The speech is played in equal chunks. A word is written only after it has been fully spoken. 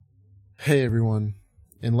Hey everyone.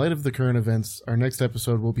 In light of the current events, our next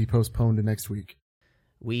episode will be postponed to next week.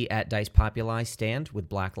 We at Dice Populi stand with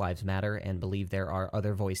Black Lives Matter and believe there are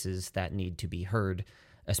other voices that need to be heard,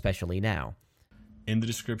 especially now. In the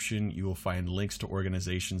description, you will find links to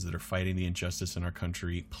organizations that are fighting the injustice in our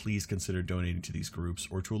country. Please consider donating to these groups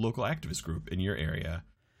or to a local activist group in your area.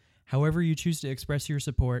 However you choose to express your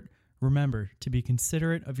support, remember to be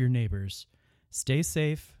considerate of your neighbors. Stay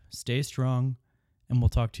safe, stay strong, and we'll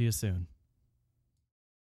talk to you soon.